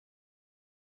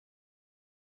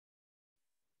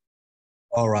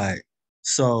All right.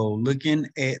 So looking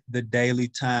at the daily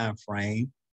time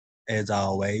frame, as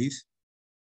always,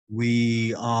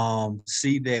 we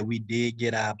see that we did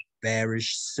get our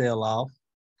bearish sell-off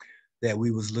that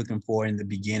we was looking for in the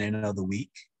beginning of the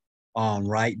week.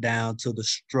 Right down to the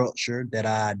structure that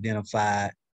I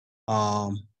identified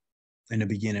um in the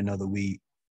beginning of the week,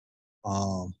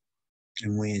 um,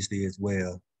 and Wednesday as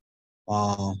well.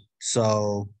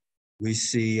 So we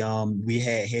see we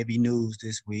had heavy news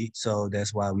this week, so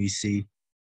that's why we see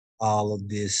all of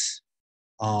this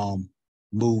um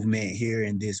movement here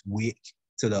in this wick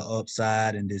to the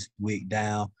upside and this wick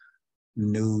down.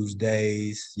 News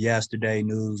days, yesterday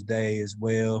news day as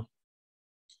well.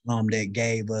 That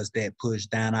gave us that push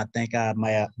down. I think I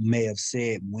may have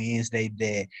said Wednesday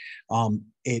that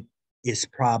it is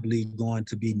probably going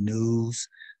to be news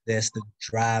that's the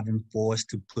driving force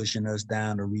to pushing us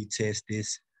down to retest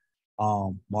this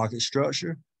market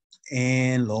structure.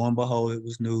 And lo and behold, it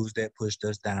was news that pushed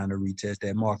us down to retest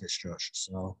that market structure.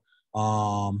 So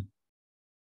um,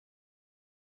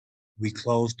 we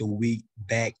closed the week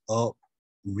back up,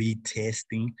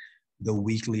 retesting the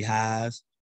weekly highs.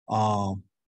 Um,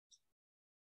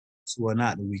 well,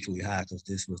 not the weekly high because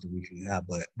this was the weekly high,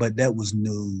 but that was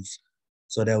news,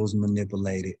 so that was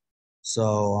manipulated.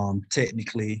 So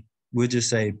technically, we'll just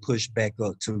say push back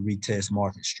up to retest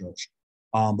market structure.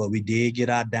 But we did get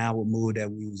our downward move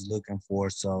that we was looking for,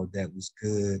 so that was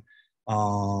good.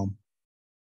 Um,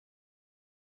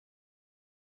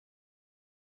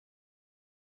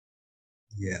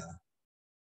 yeah.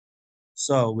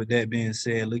 So with that being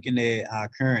said, looking at our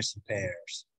currency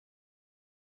pairs.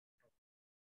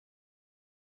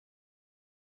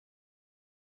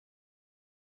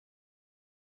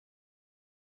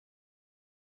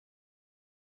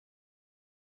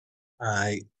 All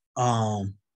right.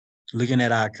 Um, Looking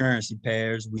at our currency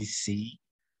pairs, we see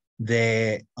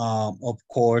that of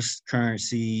course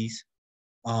currencies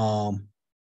um,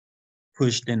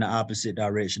 pushed in the opposite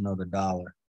direction of the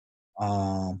dollar.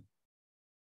 Um,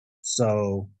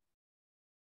 so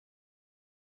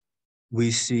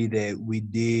we see that we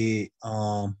did.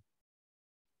 I'm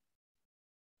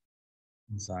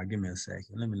sorry, give me a second.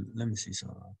 Let me see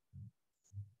something.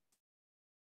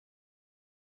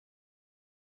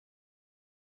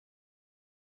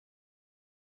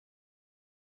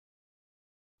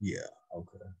 Yeah.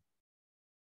 Okay.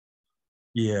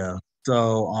 Yeah.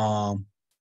 So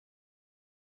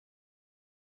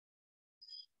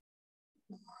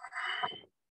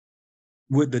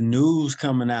with the news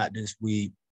coming out this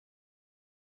week,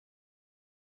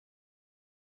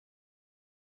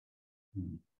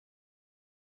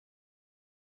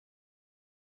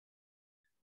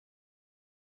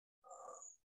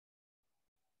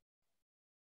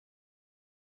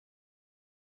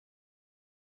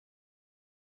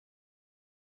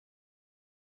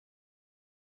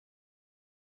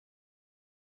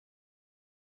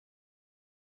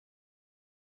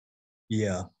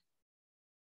 yeah.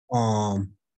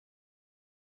 Um.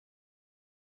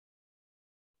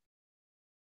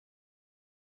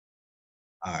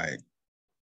 All right.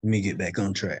 Let me get back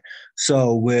on track.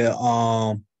 So with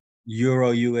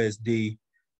Euro USD,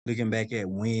 looking back at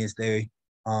Wednesday,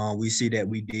 we see that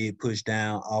we did push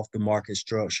down off the market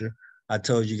structure. I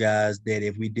told you guys that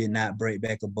if we did not break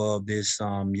back above this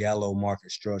yellow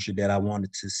market structure, that I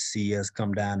wanted to see us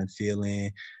come down and fill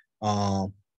in,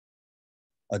 um,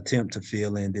 attempt to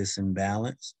fill in this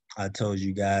imbalance. I told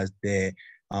you guys that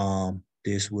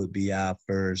this would be our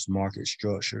first market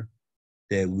structure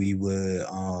that we would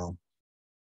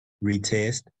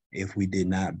retest if we did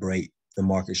not break the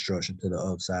market structure to the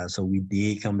upside. So we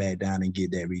did come back down and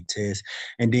get that retest.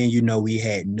 And then, we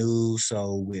had news.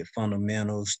 So with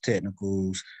fundamentals,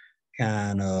 technicals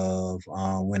kind of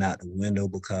went out the window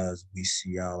because we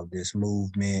see all of this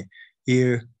movement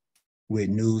here with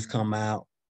news come out.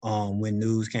 When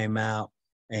news came out,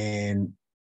 and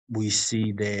we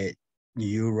see that the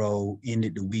euro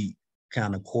ended the week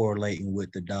kind of correlating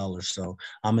with the dollar. So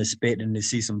I'm expecting to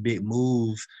see some big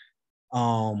moves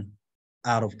um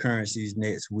out of currencies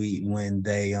next week when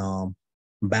they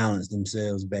balance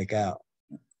themselves back out.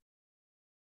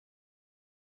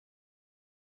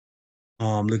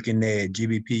 Looking at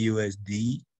GBP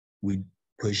USD, we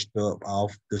pushed up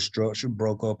off the structure,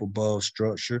 broke up above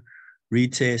structure,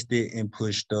 retested and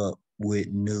pushed up with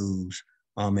news.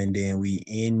 And then we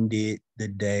ended the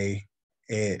day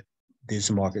at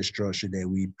this market structure that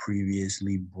we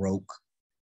previously broke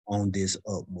on this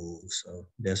up move. So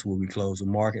that's where we close the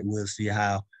market. We'll see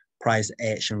how price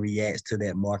action reacts to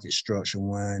that market structure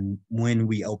when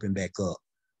we open back up.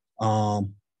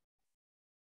 Um,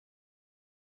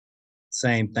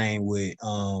 Same thing with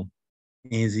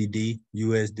NZD,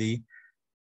 USD.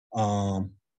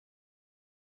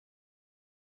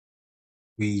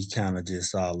 We kind of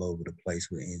just all over the place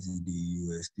with NZD,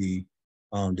 USD.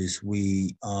 This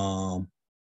week,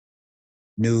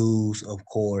 news, of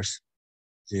course,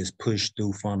 just push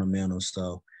through fundamentals.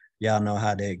 So y'all know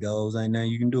how that goes. Ain't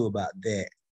nothing you can do about that.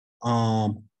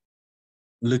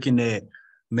 Looking at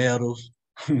metals,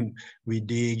 we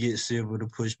did get silver to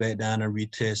push back down and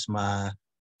retest my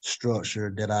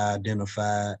structure that I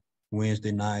identified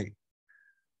Wednesday night.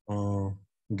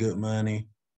 Good money.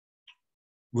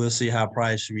 We'll see how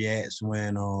price reacts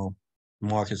when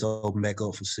markets open back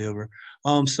up for silver.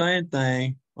 Same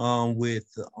thing with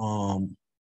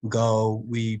gold.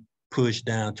 We pushed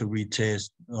down to retest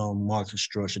market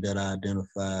structure that I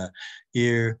identified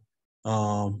here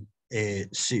at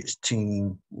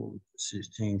 1640,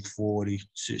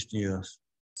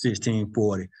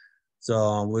 1640.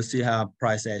 So we'll see how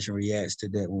price action reacts to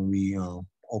that when we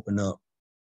open up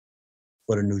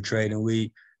for the new trading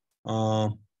week.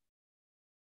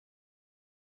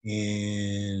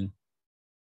 And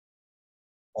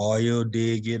oil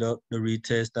did get up to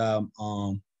retest our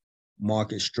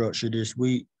market structure this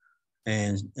week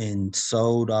and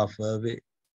sold off of it.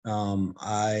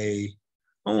 I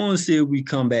want to see if we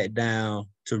come back down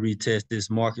to retest this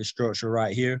market structure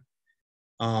right here.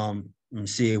 And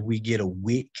see if we get a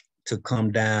wick to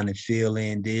come down and fill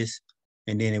in this.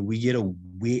 And then if we get a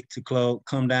wick to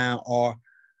come down or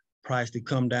price to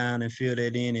come down and fill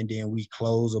that in, and then we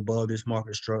close above this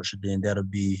market structure, then that'll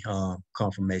be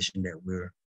confirmation that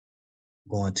we're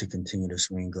going to continue to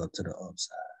swing up to the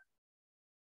upside.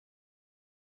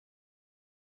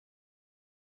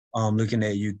 Looking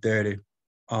at U30,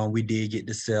 we did get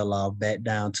the sell off back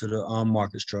down to the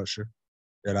market structure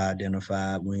that I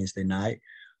identified Wednesday night.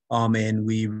 And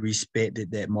we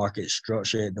respected that market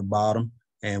structure at the bottom,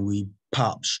 and we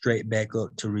popped straight back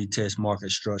up to retest market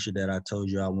structure that I told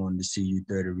you I wanted to see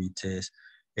U30 retest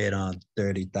at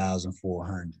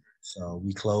 30,400. So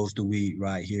we closed the week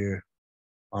right here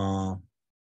at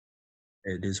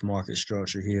this market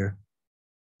structure here.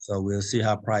 So we'll see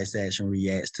how price action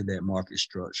reacts to that market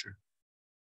structure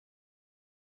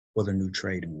for the new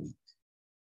trading week.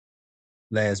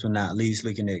 Last but not least,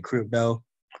 looking at crypto,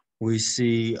 we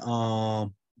see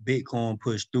Bitcoin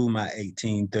push through my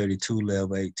 1832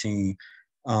 level,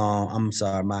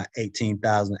 my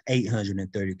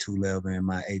 18,832 level and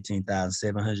my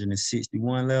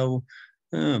 18,761 level.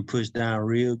 Pushed down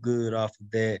real good off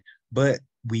of that, but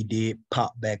we did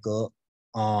pop back up,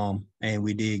 and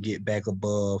we did get back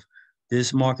above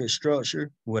this market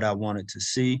structure, what I wanted to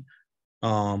see.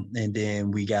 And then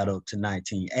we got up to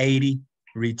 1980,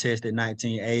 retested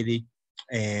 1980,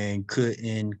 and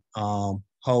couldn't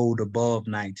hold above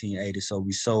 1980. So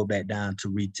we sold back down to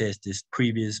retest this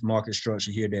previous market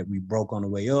structure here that we broke on the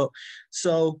way up.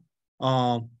 So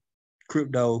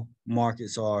crypto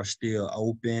markets are still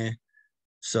open.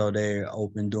 So they're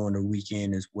open during the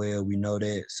weekend as well. We know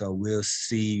that. So we'll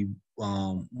see.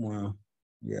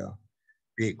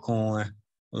 Bitcoin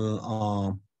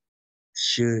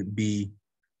should be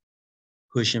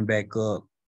pushing back up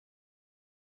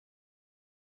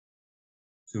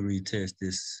to retest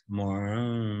this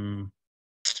more.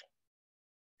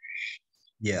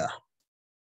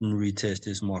 Retest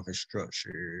this market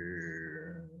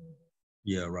structure.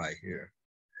 Yeah, right here.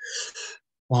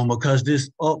 Because this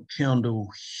up candle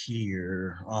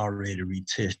here already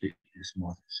retested this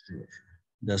market structure.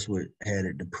 That's what had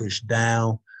it to push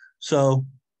down. So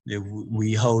if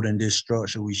we holding this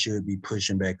structure, we should be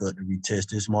pushing back up to retest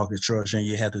this market structure. And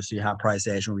you have to see how price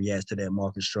action reacts to that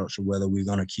market structure, whether we're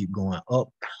going to keep going up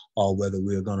or whether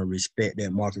we're going to respect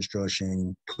that market structure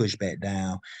and push back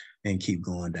down and keep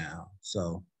going down.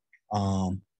 So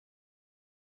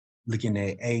looking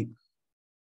at 8,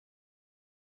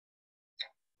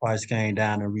 price came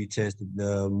down and retested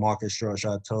the market structure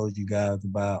I told you guys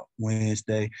about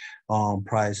Wednesday.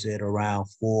 Price at around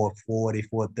 440,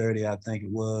 430, I think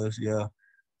it was. Yeah.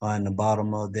 On the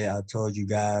bottom of that, I told you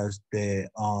guys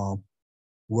that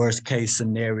worst case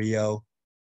scenario,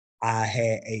 I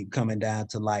had 8 coming down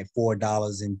to like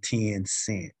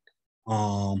 $4.10.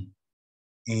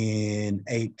 And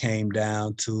 8 came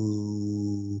down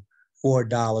to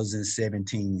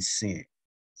 $4.17.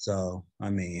 So,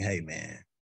 I mean, hey, man.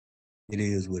 It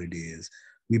is what it is.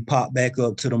 We popped back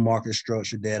up to the market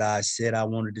structure that I said I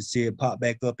wanted to see it pop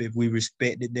back up if we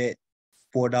respected that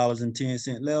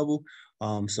 $4.10 level.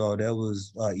 So that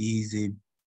was an easy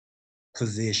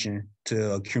position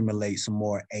to accumulate some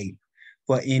more 8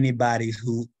 for anybody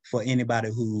who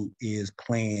is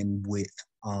playing with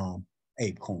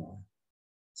ApeCoin.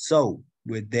 So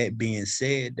with that being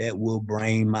said, that will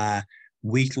bring my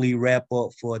weekly wrap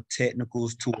up for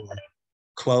technicals to a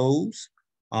close.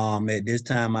 At this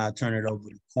time, I'll turn it over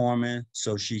to Carmen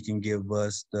so she can give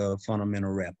us the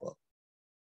fundamental wrap up.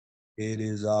 It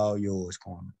is all yours,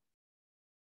 Carmen.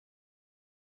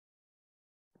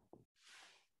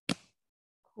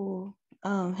 Cool.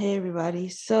 Hey everybody.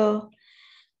 So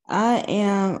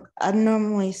I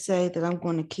normally say that I'm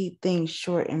going to keep things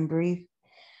short and brief.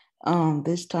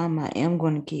 This time I am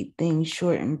going to keep things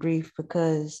short and brief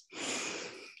because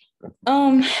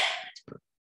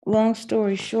long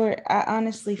story short, I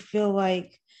honestly feel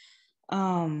like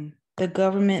the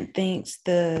government thinks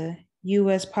the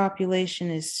US population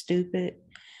is stupid.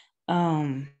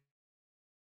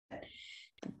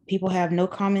 People have no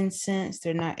common sense.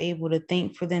 They're not able to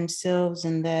think for themselves,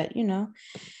 and that,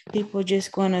 people are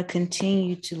just going to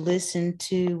continue to listen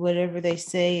to whatever they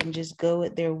say and just go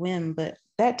at their whim. But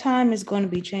that time is going to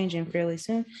be changing fairly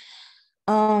soon.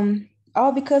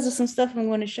 All because of some stuff I'm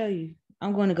going to show you.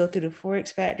 I'm going to go through the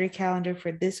Forex Factory calendar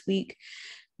for this week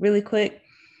really quick,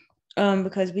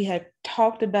 because we had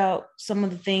talked about some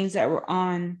of the things that were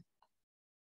on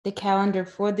the calendar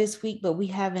for this week, but we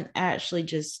haven't actually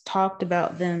just talked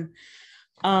about them.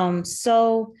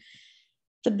 So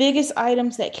the biggest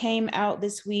items that came out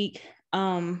this week,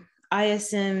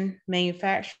 ISM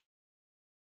manufacturing,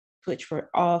 which were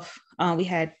off. We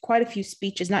had quite a few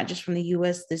speeches, not just from the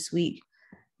US this week,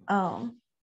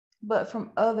 but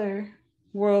from other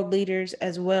world leaders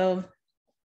as well.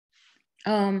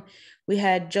 We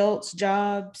had JOLTS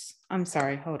jobs. I'm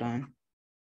sorry, hold on.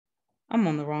 I'm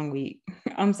on the wrong week.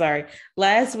 I'm sorry.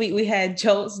 Last week we had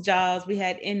JOLTS jobs, we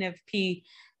had NFP.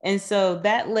 And so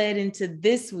that led into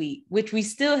this week, which we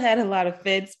still had a lot of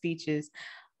Fed speeches.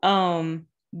 But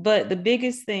the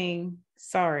biggest thing,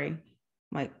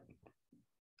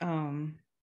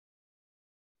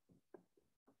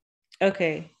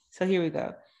 okay, so here we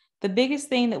go. The biggest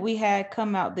thing that we had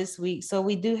come out this week. So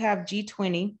we do have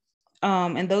G20,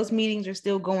 and those meetings are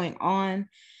still going on.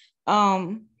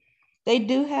 They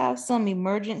do have some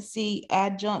emergency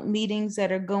adjunct meetings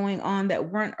that are going on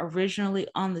that weren't originally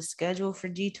on the schedule for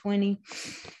G20,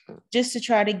 just to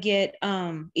try to get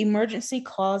emergency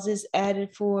clauses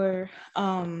added for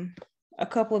a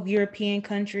couple of European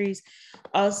countries,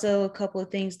 also a couple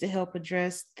of things to help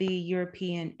address the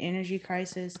European energy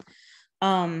crisis.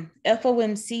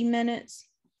 FOMC minutes,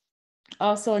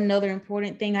 also another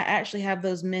important thing. I actually have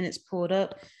those minutes pulled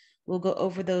up. We'll go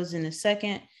over those in a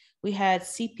second. We had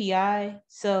CPI.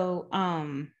 So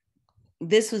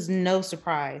this was no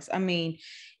surprise. I mean,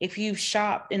 if you've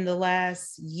shopped in the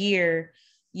last year,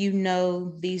 you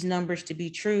know these numbers to be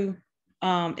true.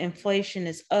 Inflation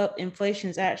is up. Inflation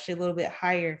is actually a little bit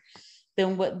higher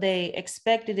than what they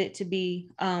expected it to be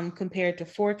compared to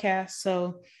forecasts.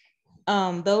 So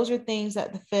those are things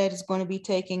that the Fed is going to be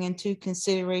taking into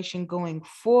consideration going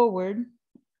forward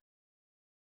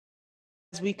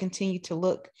as we continue to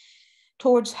look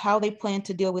towards how they plan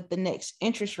to deal with the next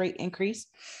interest rate increase.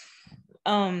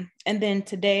 And then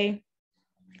today,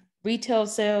 retail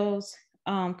sales,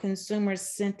 consumer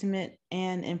sentiment,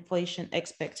 and inflation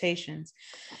expectations.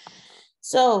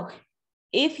 So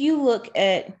if you look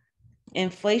at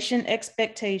inflation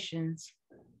expectations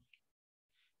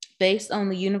based on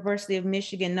the University of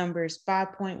Michigan numbers,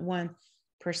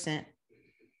 5.1%.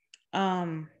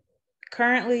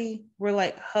 Currently, we're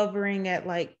like hovering at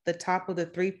like the top of the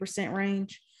 3%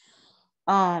 range,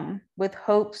 with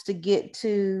hopes to get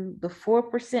to the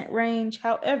 4% range.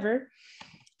 However,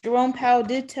 Jerome Powell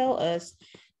did tell us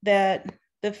that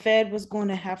the Fed was going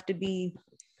to have to be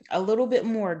a little bit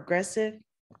more aggressive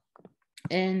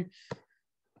in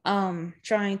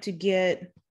trying to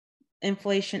get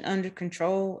inflation under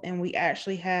control. And we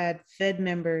actually had Fed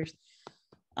members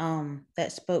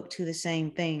that spoke to the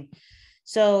same thing.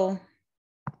 So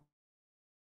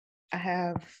I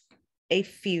have a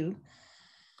few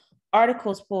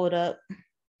articles pulled up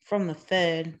from the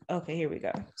Fed. Okay, here we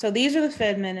go. So these are the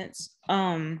Fed minutes.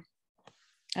 Like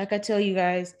I tell you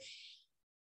guys,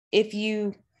 if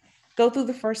you go through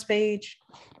the first page,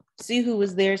 see who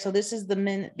was there. So this is the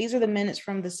minute. These are the minutes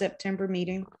from the September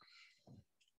meeting.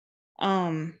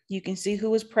 You can see who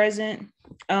was present.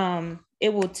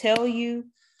 It will tell you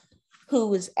who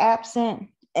was absent,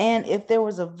 and if there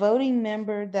was a voting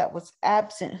member that was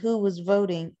absent, who was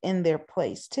voting in their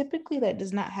place. Typically, that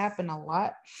does not happen a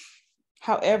lot.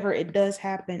 However, it does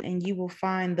happen, and you will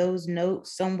find those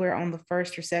notes somewhere on the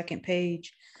first or second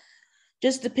page,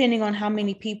 just depending on how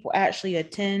many people actually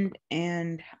attend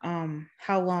and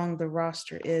how long the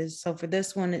roster is. So for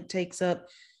this one, it takes up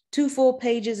 2 full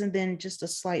pages and then just a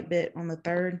slight bit on the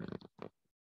third.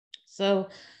 So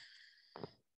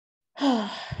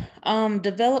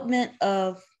Development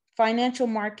of financial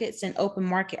markets and open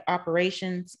market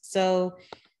operations. So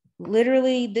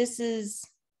literally, this is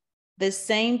the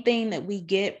same thing that we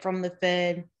get from the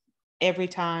Fed every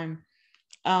time.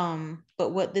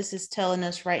 But what this is telling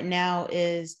us right now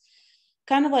is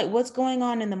kind of like what's going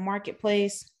on in the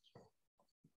marketplace,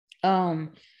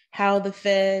 how the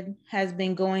Fed has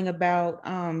been going about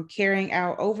carrying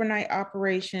out overnight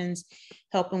operations,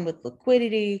 helping with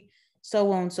liquidity,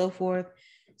 so on and so forth.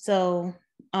 So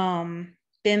then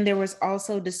there was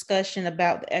also discussion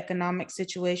about the economic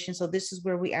situation. So this is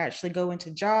where we actually go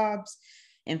into jobs,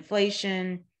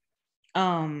 inflation,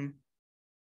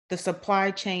 the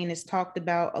supply chain is talked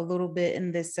about a little bit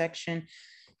in this section.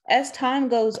 As time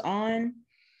goes on,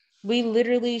 we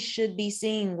literally should be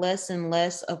seeing less and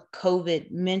less of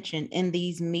COVID mentioned in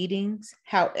these meetings.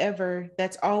 However,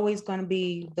 that's always going to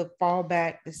be the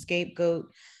fallback, the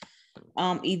scapegoat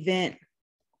event,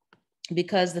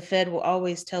 because the Fed will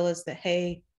always tell us that,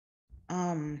 hey,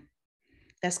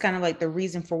 that's kind of like the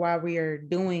reason for why we are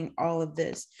doing all of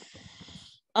this.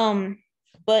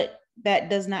 But that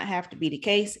does not have to be the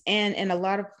case. And in a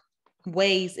lot of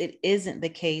ways, it isn't the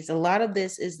case. A lot of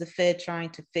this is the Fed trying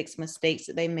to fix mistakes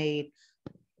that they made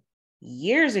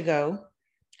years ago,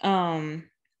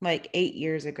 like 8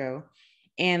 years ago.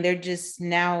 And they're just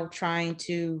now trying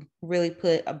to really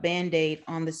put a Band-Aid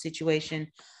on the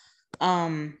situation.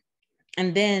 And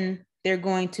then they're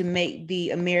going to make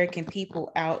the American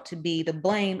people out to be the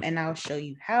blame. And I'll show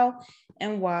you how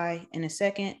and why in a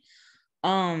second.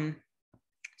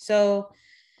 So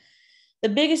the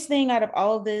biggest thing out of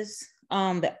all of this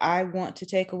that I want to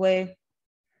take away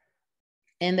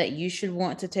and that you should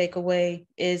want to take away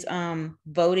is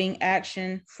voting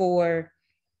action for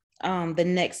the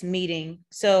next meeting.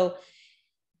 So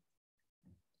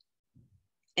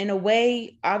in a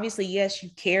way, obviously, yes,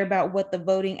 you care about what the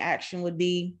voting action would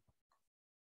be.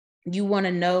 You want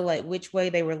to know like which way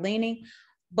they were leaning.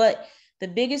 But the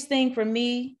biggest thing for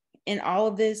me in all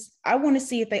of this, I want to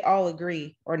see if they all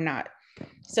agree or not.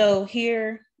 So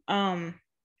here,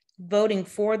 voting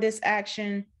for this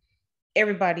action,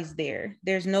 everybody's there.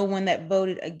 There's no one that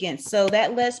voted against. So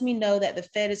that lets me know that the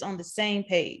Fed is on the same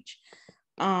page.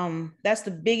 That's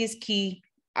the biggest key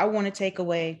I want to take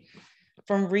away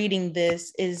from reading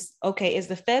this is, okay, is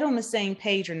the Fed on the same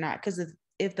page or not? Because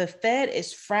if the Fed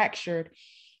is fractured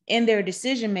in their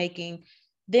decision making,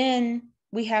 then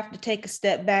we have to take a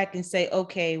step back and say,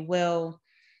 okay, well,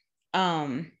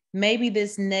 maybe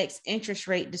this next interest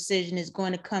rate decision is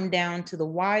going to come down to the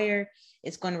wire.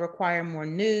 It's going to require more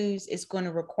news. It's going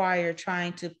to require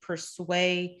trying to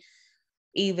persuade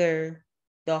either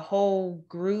the whole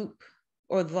group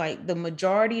or like the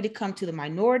majority to come to the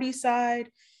minority side,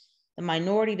 the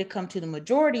minority to come to the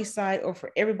majority side, or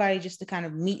for everybody just to kind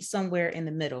of meet somewhere in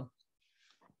the middle.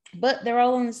 But they're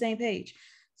all on the same page.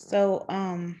 So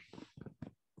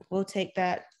we'll take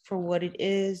that for what it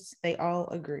is. They all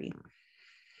agree.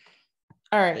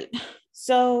 All right.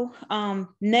 So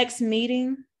next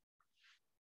meeting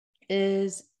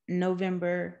is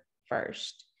November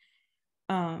 1st.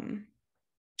 And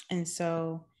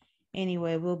so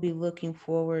anyway, we'll be looking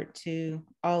forward to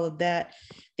all of that.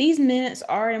 These minutes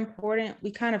are important.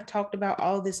 We kind of talked about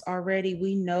all this already.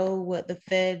 We know what the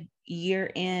Fed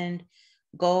year-end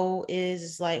goal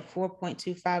is like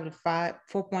 4.25 to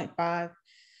 4.5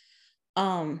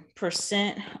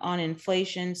 percent on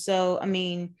inflation. So, I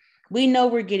mean, we know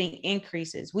we're getting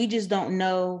increases. We just don't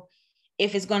know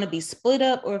if it's going to be split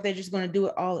up or if they're just going to do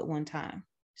it all at one time.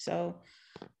 So,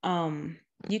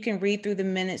 you can read through the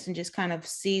minutes and just kind of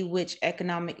see which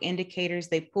economic indicators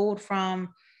they pulled from.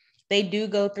 They do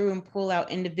go through and pull out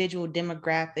individual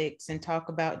demographics and talk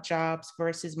about jobs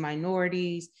versus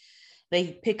minorities.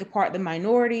 They pick apart the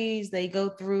minorities. They go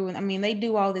through and I mean, they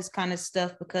do all this kind of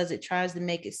stuff because it tries to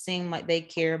make it seem like they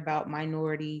care about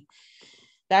minority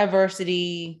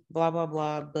diversity, blah, blah,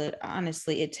 blah. But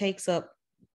honestly, it takes up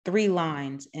 3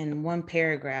 lines in one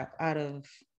paragraph out of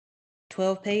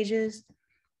 12 pages,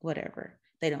 whatever.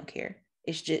 They don't care.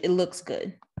 It's just, it looks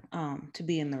good to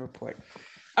be in the report.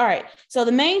 All right. So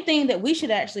the main thing that we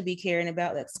should actually be caring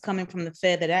about that's coming from the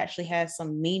Fed that actually has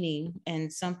some meaning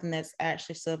and something that's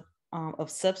actually of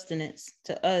substance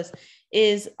to us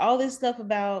is all this stuff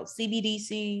about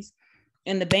CBDCs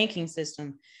and the banking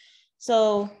system.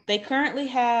 So they currently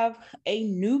have a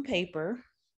new paper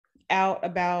out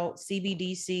about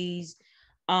CBDCs.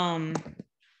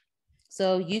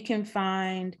 So you can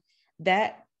find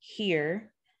that here.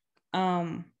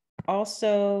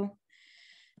 Also,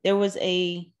 there was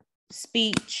a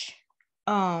speech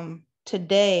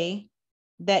today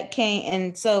that came,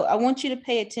 and so I want you to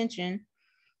pay attention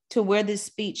to where this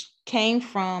speech came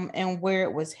from and where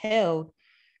it was held.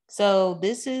 So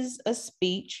this is a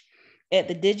speech at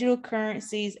the Digital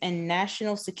Currencies and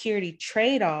National Security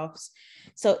Trade-offs.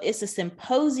 So it's a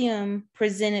symposium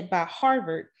presented by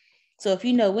Harvard. So if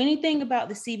you know anything about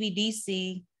the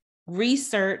CBDC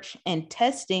research and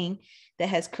testing that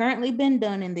has currently been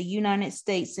done in the United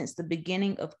States since the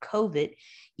beginning of COVID,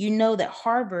 you know that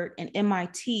Harvard and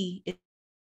MIT is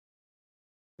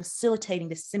facilitating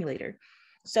the simulator.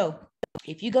 So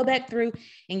if you go back through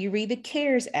and you read the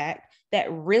CARES Act,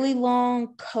 that really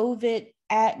long COVID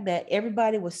act that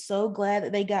everybody was so glad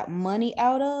that they got money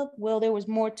out of, well, there was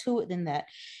more to it than that.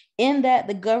 In that,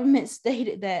 the government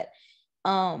stated that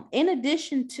in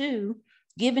addition to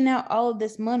giving out all of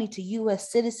this money to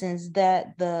U.S. citizens,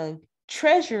 that the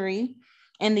Treasury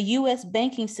and the U.S.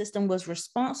 banking system was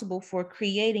responsible for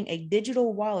creating a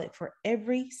digital wallet for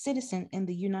every citizen in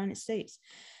the United States.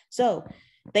 So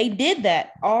they did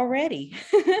that already.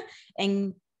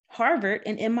 And Harvard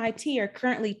and MIT are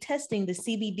currently testing the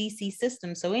CBDC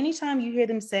system. So anytime you hear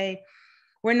them say,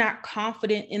 we're not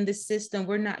confident in the system,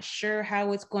 we're not sure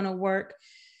how it's going to work,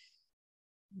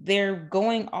 they're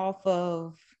going off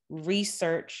of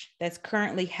research that's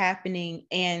currently happening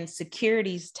and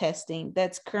securities testing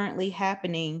that's currently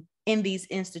happening in these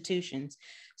institutions.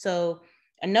 So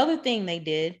another thing they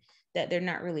did that they're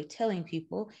not really telling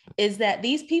people is that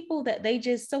these people that they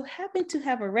just so happen to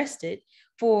have arrested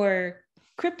for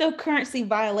cryptocurrency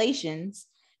violations,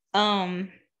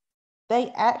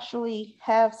 they actually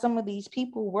have some of these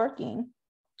people working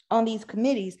on these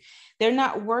committees. They're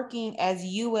not working as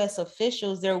U.S.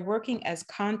 officials, they're working as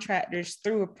contractors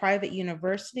through a private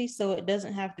university. So it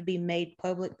doesn't have to be made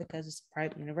public because it's a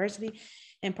private university,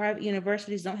 and private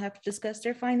universities don't have to discuss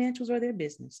their financials or their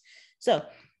business. So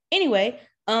anyway,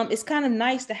 it's kind of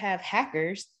nice to have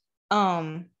hackers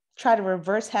try to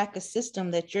reverse hack a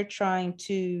system that you're trying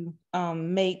to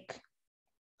make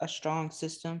a strong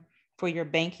system for your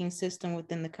banking system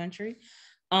within the country.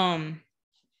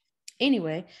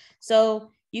 Anyway,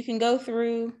 so you can go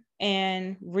through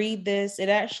and read this. It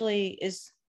actually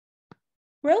is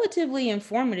relatively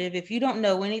informative. If you don't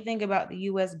know anything about the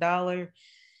US dollar,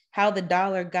 how the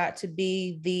dollar got to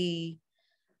be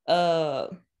the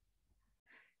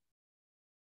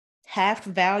half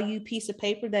value piece of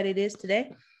paper that it is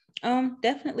today,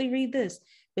 definitely read this,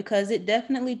 because it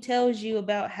definitely tells you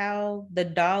about how the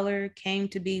dollar came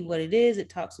to be what it is. It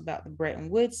talks about the Bretton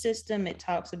Woods system. It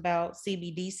talks about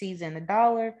CBDCs and the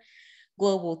dollar,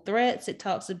 global threats. It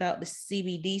talks about the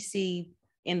CBDC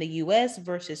in the US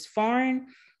versus foreign.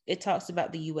 It talks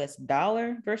about the US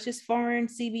dollar versus foreign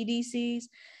CBDCs.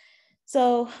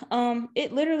 So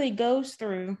it literally goes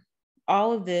through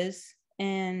all of this,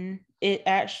 and it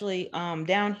actually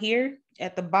down here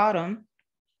at the bottom,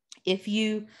 if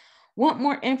you want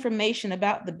more information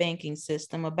about the banking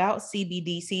system, about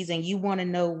CBDCs, and you want to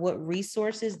know what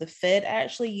resources the Fed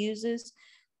actually uses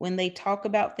when they talk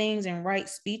about things and write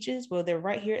speeches, well, they're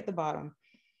right here at the bottom.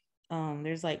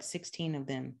 There's like 16 of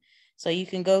them. So you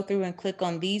can go through and click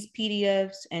on these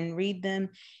PDFs and read them.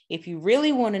 If you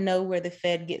really want to know where the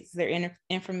Fed gets their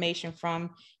information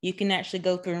from, you can actually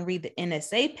go through and read the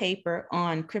NSA paper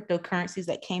on cryptocurrencies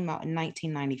that came out in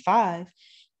 1995.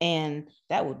 And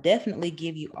that will definitely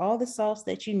give you all the sauce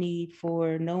that you need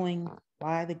for knowing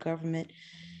why the government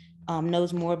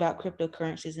knows more about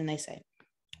cryptocurrencies than they say.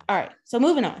 All right, so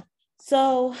moving on.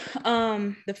 So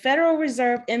the Federal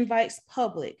Reserve invites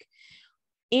public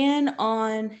in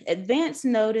on advance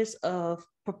notice of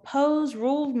proposed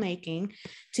rulemaking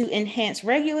to enhance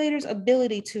regulators'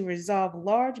 ability to resolve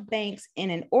large banks in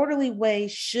an orderly way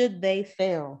should they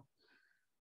fail.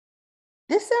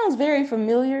 This sounds very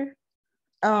familiar.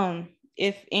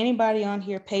 If anybody on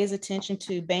here pays attention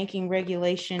to banking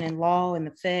regulation and law and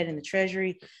the Fed and the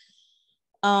Treasury,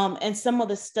 and some of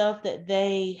the stuff that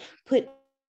they put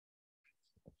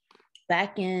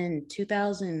back in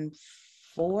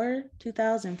 2004,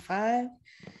 2005,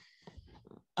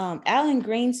 Alan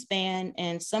Greenspan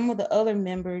and some of the other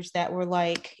members that were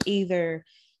like either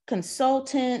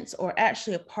consultants or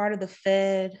actually a part of the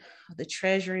Fed, the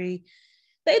Treasury,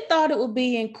 they thought it would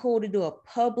be cool to do a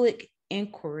public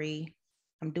inquiry.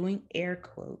 I'm doing air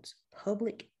quotes,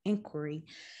 public inquiry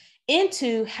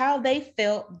into how they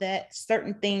felt that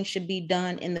certain things should be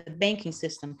done in the banking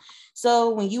system.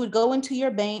 So when you would go into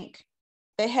your bank,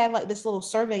 they had like this little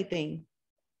survey thing.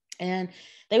 And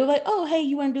they were like, oh, hey,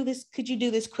 you want to do this? Could you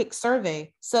do this quick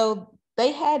survey? So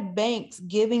they had banks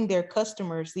giving their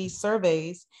customers these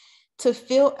surveys to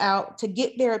fill out, to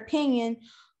get their opinion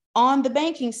on the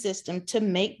banking system, to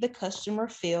make the customer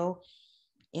feel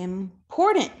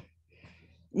important.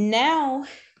 Now,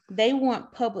 they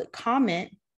want public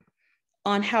comment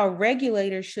on how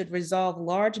regulators should resolve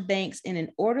large banks in an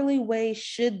orderly way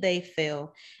should they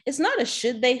fail. It's not a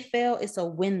should they fail, it's a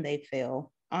when they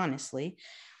fail, honestly.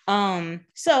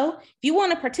 So if you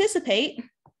want to participate,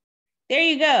 there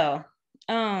you go.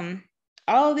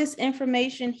 All this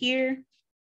information here.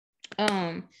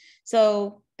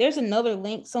 So there's another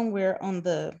link somewhere on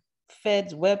the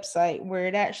Fed's website where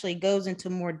it actually goes into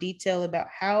more detail about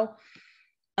how,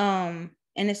 and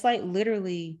it's like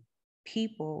literally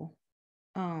people,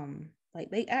 like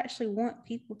they actually want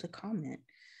people to comment.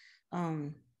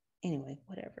 Anyway,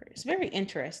 whatever. It's very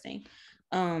interesting.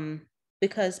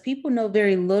 Because people know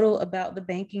very little about the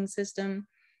banking system.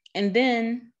 And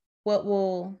then what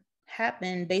will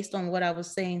happen based on what I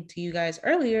was saying to you guys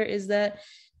earlier is that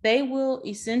they will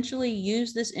essentially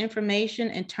use this information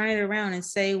and turn it around and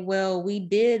say, well, we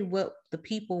did what the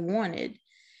people wanted.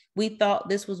 We thought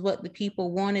this was what the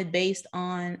people wanted based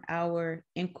on our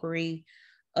inquiry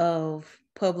of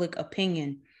public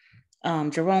opinion.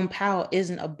 Jerome Powell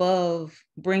isn't above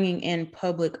bringing in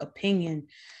public opinion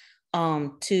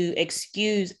to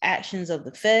excuse actions of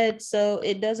the Fed. So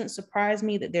it doesn't surprise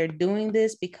me that they're doing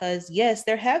this because, yes,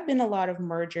 there have been a lot of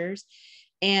mergers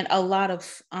and a lot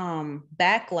of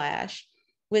backlash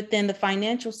within the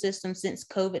financial system since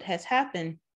COVID has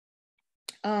happened.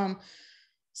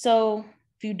 So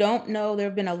if you don't know, there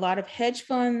have been a lot of hedge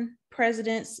fund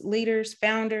presidents, leaders,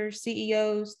 founders,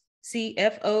 CEOs,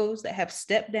 CFOs that have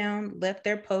stepped down, left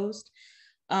their post.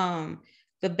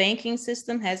 The banking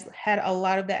system has had a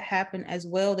lot of that happen as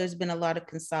well. There's been a lot of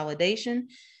consolidation.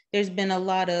 There's been a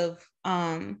lot of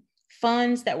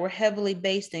funds that were heavily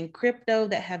based in crypto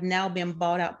that have now been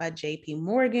bought out by JP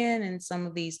Morgan and some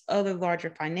of these other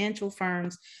larger financial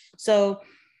firms. So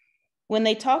when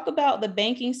they talk about the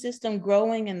banking system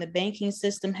growing and the banking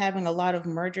system having a lot of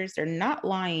mergers, they're not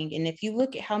lying. And if you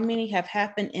look at how many have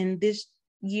happened in this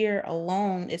year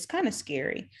alone, it's kind of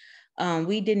scary.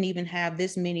 We didn't even have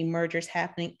this many mergers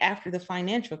happening after the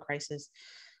financial crisis.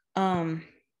 All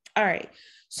right.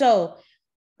 So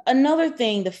another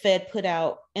thing the Fed put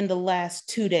out in the last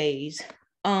 2 days,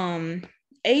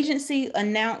 agency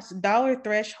announced dollar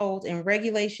thresholds in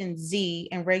Regulation Z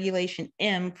and Regulation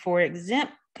M for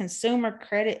exempt consumer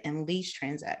credit and lease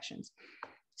transactions.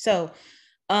 So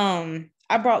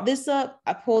I brought this up.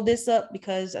 I pulled this up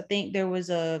because I think there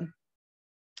was a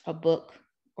book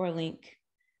or link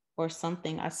or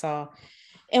something I saw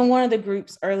in one of the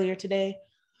groups earlier today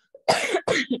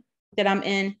that I'm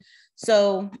in.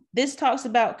 So this talks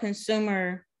about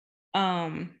consumer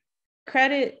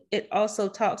credit. It also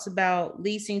talks about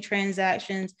leasing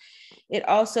transactions. It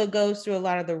also goes through a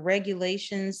lot of the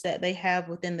regulations that they have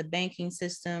within the banking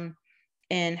system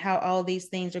and how all these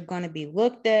things are going to be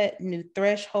looked at, new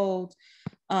thresholds,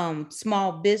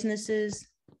 small businesses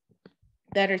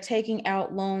that are taking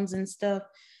out loans and stuff.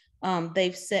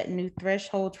 They've set new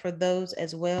thresholds for those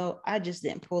as well. I just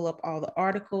didn't pull up all the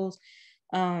articles.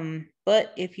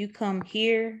 But if you come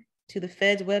here to the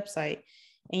Fed's website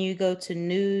and you go to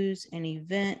news and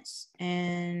events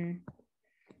and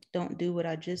don't do what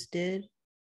I just did,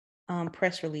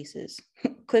 press releases,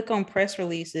 click on press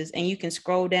releases and you can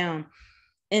scroll down.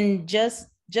 And just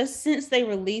since they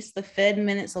released the Fed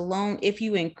minutes alone, if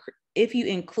you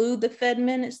include the Fed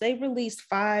minutes, they released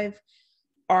 5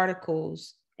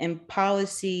 articles and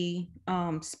policy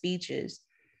speeches.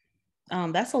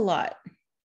 That's a lot.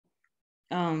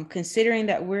 Considering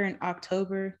that we're in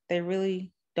October, they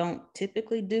really don't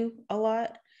typically do a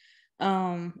lot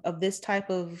of this type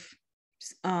of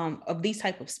these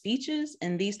type of speeches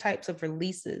and these types of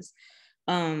releases.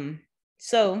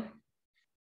 So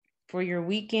for your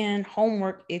weekend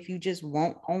homework, if you just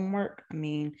want homework, I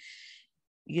mean,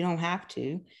 you don't have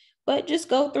to, but just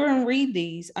go through and read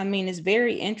these. I mean, it's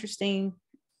very interesting.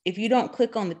 If you don't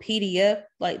click on the PDF,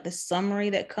 like the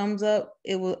summary that comes up,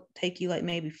 it will take you like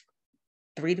maybe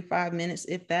 3 to 5 minutes,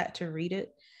 if that, to read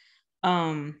it.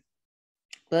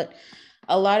 But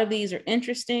a lot of these are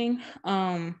interesting.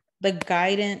 The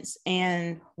guidance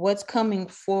and what's coming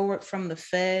forward from the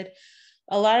Fed,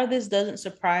 a lot of this doesn't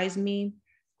surprise me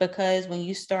because when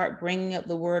you start bringing up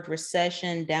the word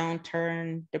recession,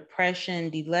 downturn,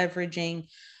 depression, deleveraging,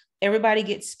 everybody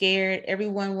gets scared.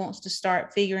 Everyone wants to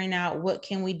start figuring out what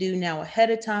can we do now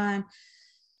ahead of time.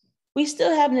 We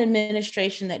still have an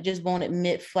administration that just won't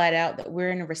admit flat out that we're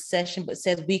in a recession, but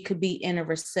says we could be in a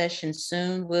recession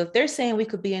soon. Well, if they're saying we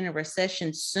could be in a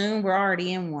recession soon, we're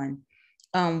already in one.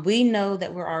 We know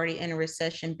that we're already in a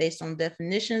recession based on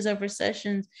definitions of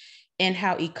recessions and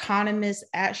how economists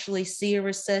actually see a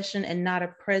recession and not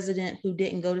a president who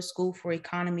didn't go to school for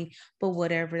economy, but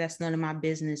whatever, that's none of my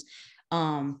business.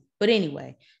 But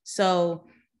anyway, so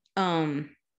when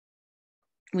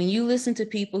you listen to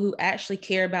people who actually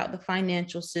care about the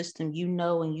financial system, you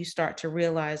know, and you start to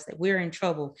realize that we're in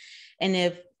trouble. And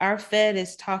if our Fed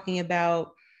is talking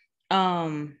about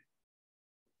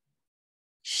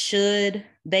should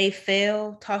they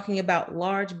fail, talking about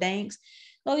large banks,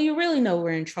 well, you really know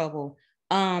we're in trouble.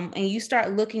 And you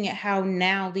start looking at how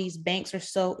now these banks are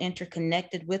so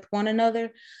interconnected with one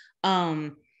another.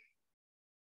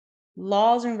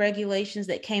 Laws and regulations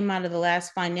that came out of the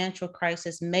last financial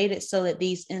crisis made it so that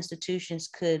these institutions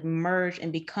could merge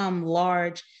and become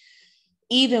large,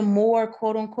 even more,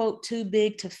 quote unquote, too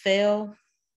big to fail.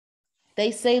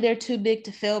 They say they're too big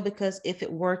to fail because if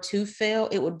it were to fail,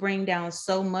 it would bring down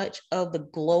so much of the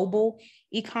global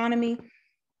economy.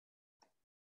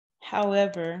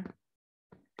 However,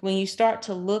 when you start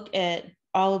to look at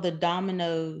all of the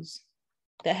dominoes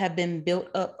that have been built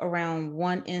up around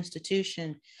one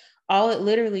institution, all it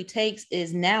literally takes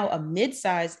is now a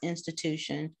mid-sized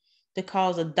institution to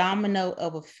cause a domino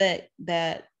of effect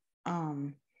that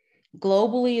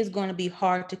globally is going to be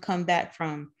hard to come back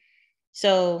from.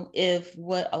 So if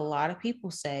what a lot of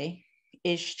people say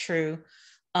is true,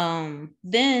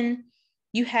 then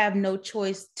you have no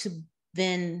choice to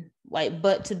then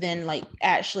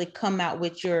actually come out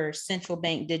with your central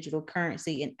bank digital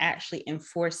currency and actually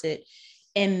enforce it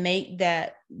and make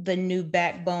that the new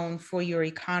backbone for your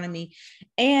economy.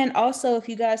 And also, if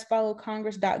you guys follow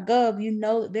congress.gov, you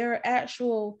know that there are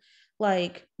actual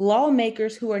like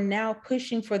lawmakers who are now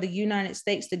pushing for the United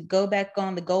States to go back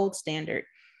on the gold standard.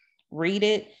 Read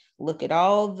it, look at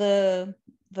all the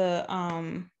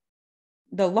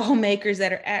lawmakers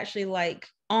that are actually like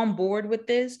on board with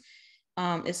this.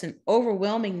 It's an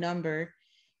overwhelming number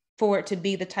for it to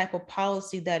be the type of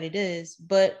policy that it is,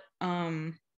 but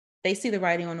they see the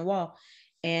writing on the wall,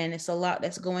 and it's a lot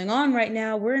that's going on right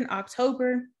now. We're in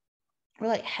October, we're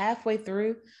like halfway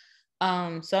through.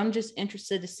 So I'm just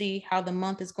interested to see how the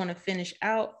month is going to finish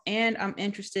out, and I'm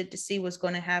interested to see what's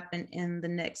going to happen in the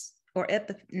next or at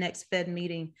the next Fed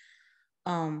meeting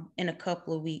in a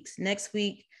couple of weeks. Next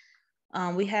week,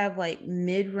 we have like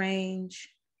mid-range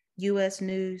US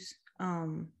news.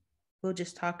 We'll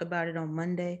just talk about it on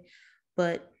Monday,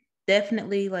 but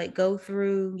definitely like go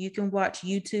through. You can watch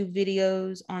YouTube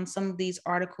videos on some of these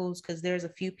articles because there's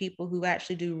a few people who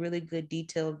actually do really good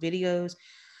detailed videos.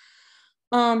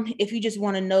 If you just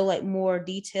want to know like more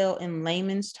detail in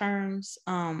layman's terms,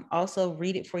 also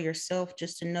read it for yourself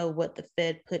just to know what the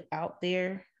Fed put out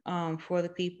there for the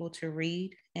people to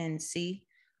read and see,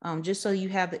 just so you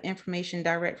have the information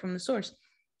direct from the source.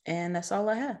 And that's all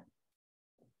I have.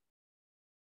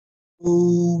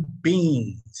 Ooh,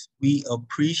 beans. We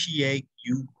appreciate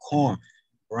you, Corn,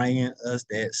 bringing us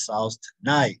that sauce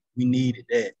tonight. We needed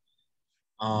that.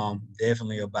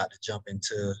 Definitely about to jump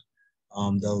into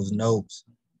those notes.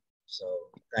 So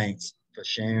thanks for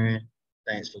sharing.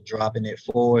 Thanks for dropping it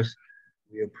for us.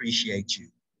 We appreciate you.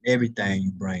 Everything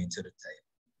you bring to the table.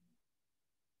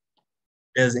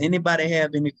 Does anybody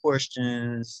have any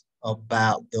questions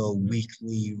about the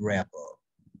weekly wrap up?